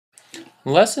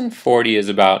Lesson 40 is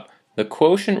about the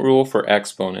quotient rule for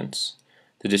exponents.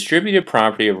 The distributed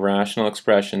property of rational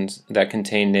expressions that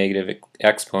contain negative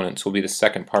exponents will be the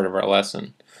second part of our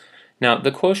lesson. Now,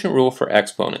 the quotient rule for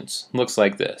exponents looks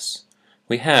like this.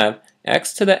 We have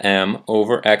x to the m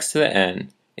over x to the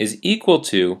n is equal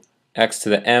to x to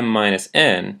the m minus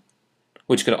n,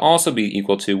 which could also be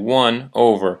equal to 1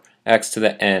 over x to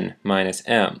the n minus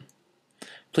m.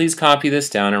 Please copy this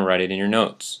down and write it in your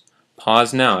notes.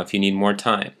 Pause now if you need more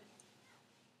time.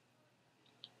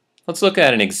 Let's look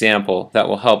at an example that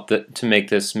will help to make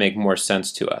this make more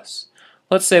sense to us.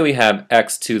 Let's say we have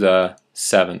x to the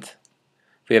 7th.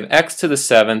 We have x to the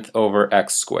 7th over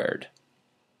x squared.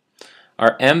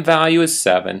 Our m value is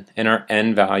 7 and our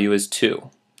n value is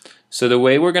 2. So the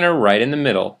way we're going to write in the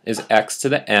middle is x to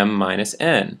the m minus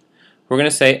n. We're going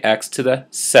to say x to the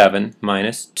 7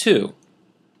 minus 2.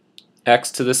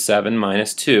 X to the 7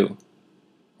 minus 2.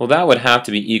 Well, that would have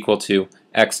to be equal to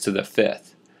x to the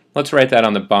 5th. Let's write that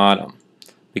on the bottom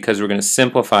because we're going to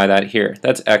simplify that here.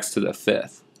 That's x to the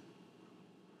 5th.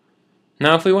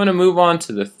 Now if we want to move on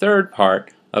to the third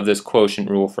part of this quotient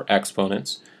rule for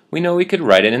exponents, we know we could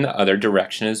write it in the other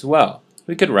direction as well.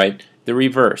 We could write the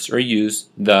reverse or use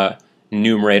the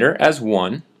numerator as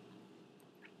 1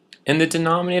 and the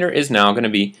denominator is now going to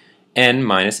be n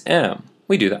minus m.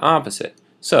 We do the opposite.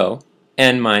 So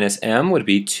n minus m would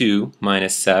be 2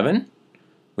 minus 7.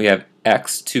 We have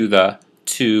x to the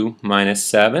 2 minus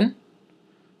 7.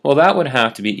 Well, that would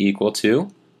have to be equal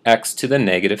to x to the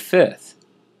negative 5th.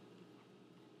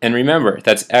 And remember,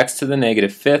 that's x to the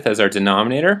negative 5th as our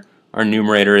denominator. Our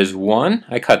numerator is 1.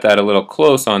 I cut that a little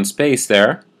close on space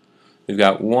there. We've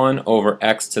got 1 over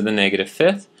x to the negative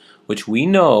 5th, which we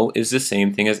know is the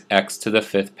same thing as x to the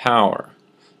 5th power.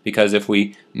 Because if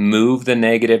we move the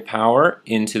negative power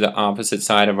into the opposite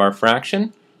side of our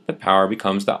fraction, the power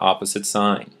becomes the opposite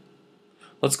sign.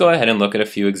 Let's go ahead and look at a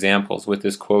few examples with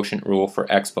this quotient rule for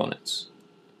exponents.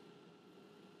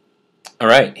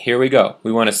 Alright, here we go.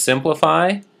 We want to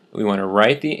simplify. We want to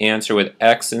write the answer with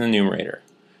x in the numerator.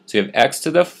 So we have x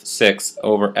to the 6th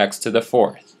over x to the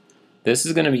 4th. This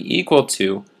is going to be equal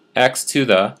to x to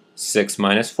the 6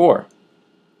 minus 4,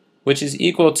 which is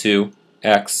equal to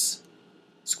x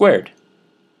squared.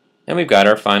 And we've got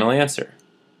our final answer.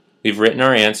 We've written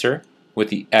our answer with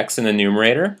the x in the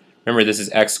numerator. Remember, this is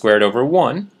x squared over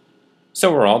 1,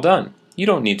 so we're all done. You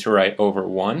don't need to write over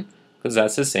 1 because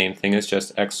that's the same thing as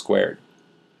just x squared.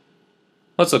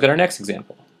 Let's look at our next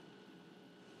example.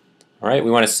 Alright,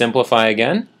 we want to simplify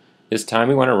again. This time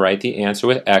we want to write the answer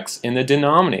with x in the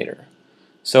denominator.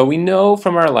 So we know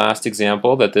from our last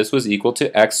example that this was equal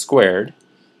to x squared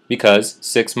because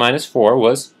 6 minus 4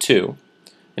 was 2.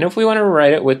 And if we want to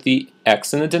write it with the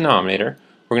x in the denominator,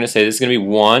 we're going to say this is going to be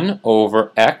 1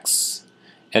 over x.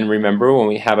 And remember, when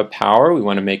we have a power, we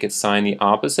want to make it sign the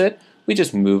opposite. We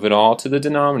just move it all to the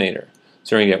denominator.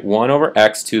 So we're going to get 1 over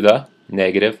x to the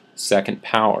negative 2nd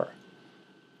power.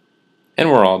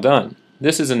 And we're all done.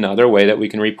 This is another way that we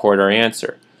can report our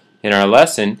answer. In our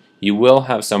lesson, you will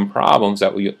have some problems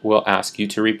that we will ask you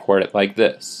to report it like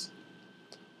this.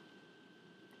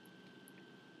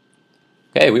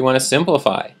 Okay, we want to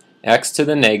simplify x to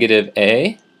the negative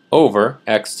a over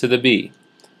x to the b.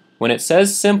 When it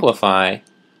says simplify,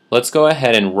 let's go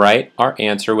ahead and write our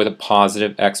answer with a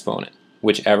positive exponent,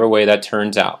 whichever way that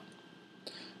turns out.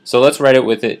 So let's write it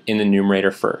with it in the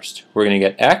numerator first. We're going to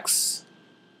get x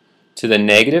to the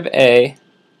negative a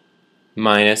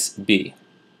minus b.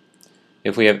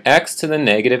 If we have x to the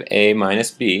negative a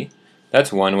minus b,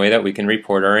 that's one way that we can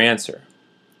report our answer.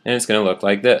 And it's going to look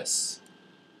like this.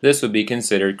 This would be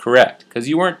considered correct because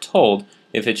you weren't told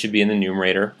if it should be in the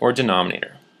numerator or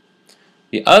denominator.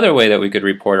 The other way that we could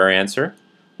report our answer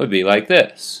would be like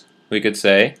this. We could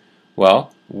say,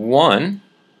 well, 1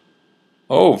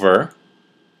 over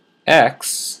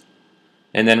x,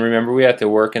 and then remember we have to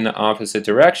work in the opposite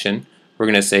direction. We're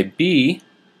going to say b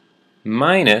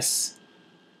minus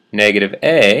negative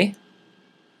a,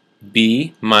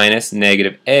 b minus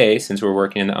negative a, since we're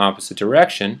working in the opposite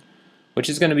direction, which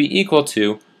is going to be equal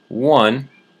to 1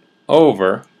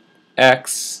 over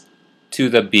x to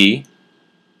the b,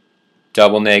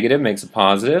 double negative makes a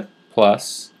positive,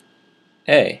 plus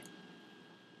a.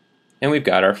 And we've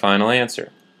got our final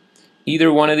answer.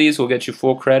 Either one of these will get you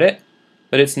full credit,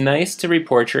 but it's nice to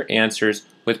report your answers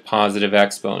with positive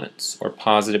exponents or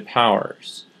positive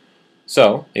powers.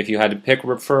 So if you had to pick a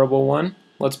preferable one,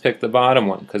 let's pick the bottom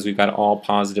one because we've got all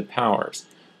positive powers.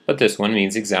 But this one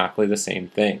means exactly the same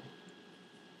thing.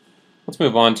 Let's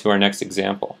move on to our next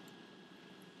example.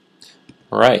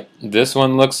 Alright, this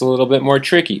one looks a little bit more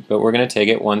tricky, but we're going to take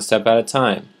it one step at a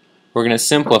time. We're going to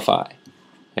simplify.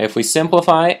 If we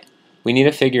simplify it, we need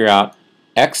to figure out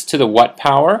x to the what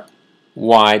power,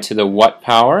 y to the what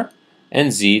power,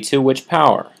 and z to which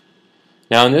power.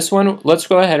 Now in this one, let's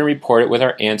go ahead and report it with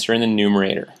our answer in the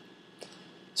numerator.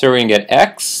 So we're going to get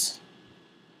x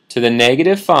to the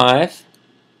negative 5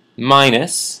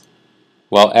 minus,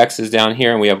 well, x is down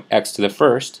here and we have x to the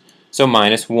first, so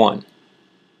minus 1.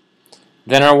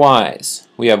 Then our y's,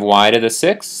 we have y to the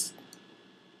 6th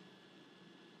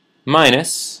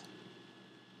minus,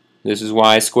 this is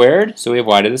y squared, so we have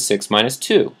y to the 6 minus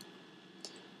 2.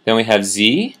 Then we have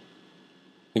z,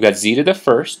 we've got z to the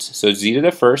first, so z to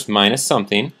the first minus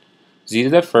something, z to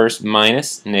the first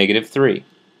minus negative 3.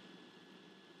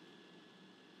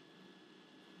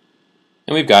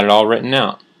 And we've got it all written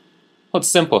out. Let's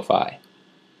simplify.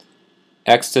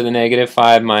 X to the negative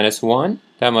 5 minus 1,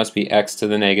 that must be x to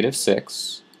the negative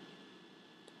 6.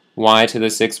 Y to the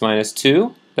 6 minus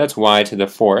 2, that's y to the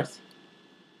 4th.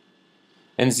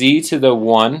 And z to the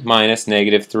 1 minus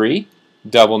negative 3,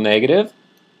 double negative,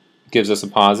 gives us a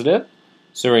positive.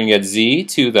 So we're going to get z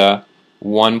to the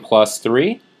 1 plus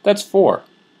 3, that's 4.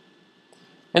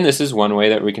 And this is one way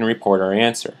that we can report our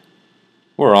answer.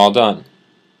 We're all done.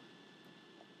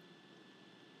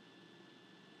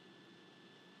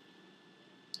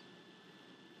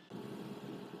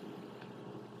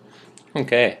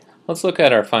 Okay, let's look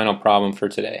at our final problem for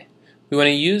today. We want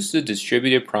to use the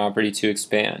distributive property to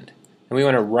expand, and we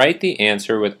want to write the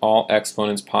answer with all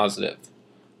exponents positive.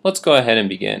 Let's go ahead and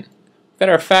begin. We've got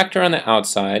our factor on the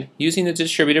outside. Using the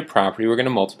distributive property, we're going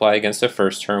to multiply against the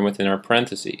first term within our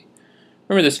parenthesis.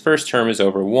 Remember, this first term is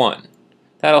over 1.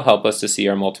 That'll help us to see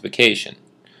our multiplication.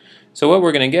 So what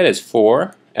we're going to get is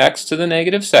 4x to the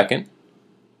negative 2nd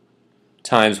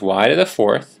times y to the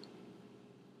 4th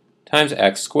times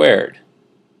x squared.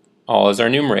 All is our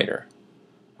numerator.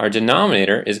 Our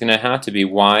denominator is going to have to be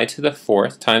y to the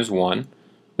 4th times 1,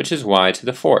 which is y to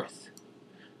the 4th.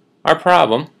 Our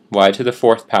problem, y to the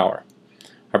 4th power.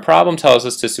 Our problem tells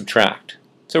us to subtract,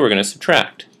 so we're going to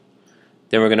subtract.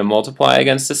 Then we're going to multiply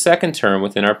against the second term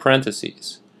within our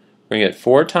parentheses. We're going to get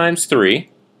 4 times 3.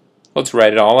 Let's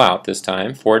write it all out this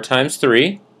time. 4 times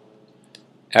 3,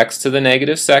 x to the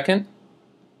negative 2nd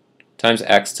times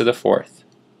x to the 4th.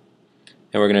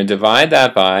 And we're going to divide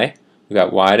that by, we've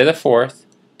got y to the 4th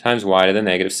times y to the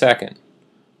negative 2nd.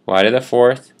 Y to the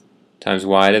 4th times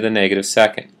y to the negative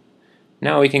 2nd.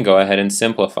 Now we can go ahead and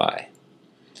simplify.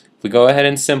 If we go ahead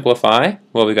and simplify,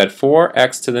 well, we've got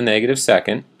 4x to the negative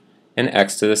 2nd and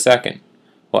x to the 2nd.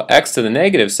 Well, x to the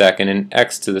negative 2nd and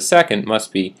x to the 2nd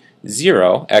must be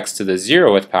 0, x to the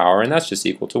 0th power, and that's just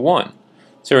equal to 1.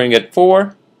 So we're going to get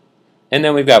 4, and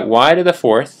then we've got y to the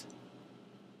 4th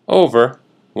over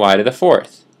y to the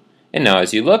 4th. And now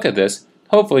as you look at this,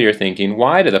 hopefully you're thinking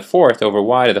y to the 4th over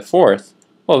y to the 4th,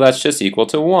 well, that's just equal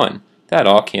to 1. That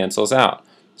all cancels out.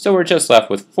 So we're just left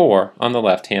with 4 on the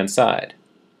left-hand side.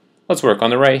 Let's work on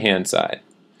the right-hand side.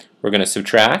 We're going to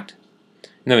subtract,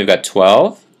 and then we've got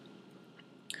 12.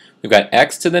 We've got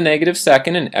x to the negative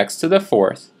 2nd and x to the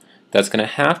 4th. That's going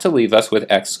to have to leave us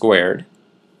with x squared.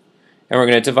 And we're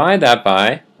going to divide that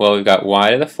by, well, we've got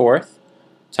y to the 4th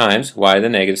times y to the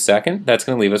negative 2nd. That's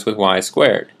going to leave us with y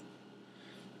squared.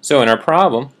 So in our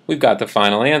problem, we've got the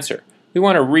final answer. We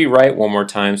want to rewrite one more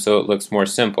time so it looks more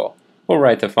simple. We'll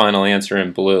write the final answer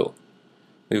in blue.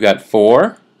 We've got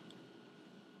 4,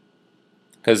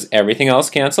 because everything else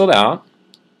canceled out,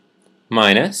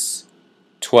 minus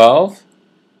 12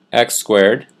 x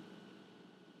squared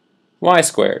y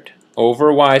squared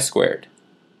over y squared.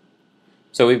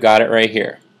 So we've got it right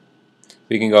here.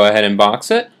 We can go ahead and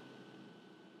box it.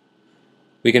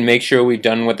 We can make sure we've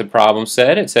done what the problem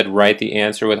said. It said write the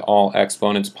answer with all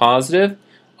exponents positive.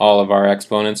 All of our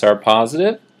exponents are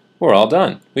positive. We're all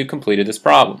done. We've completed this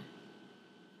problem.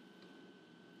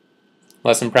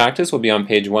 Lesson practice will be on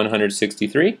page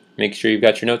 163. Make sure you've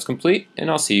got your notes complete, and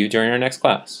I'll see you during our next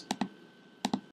class.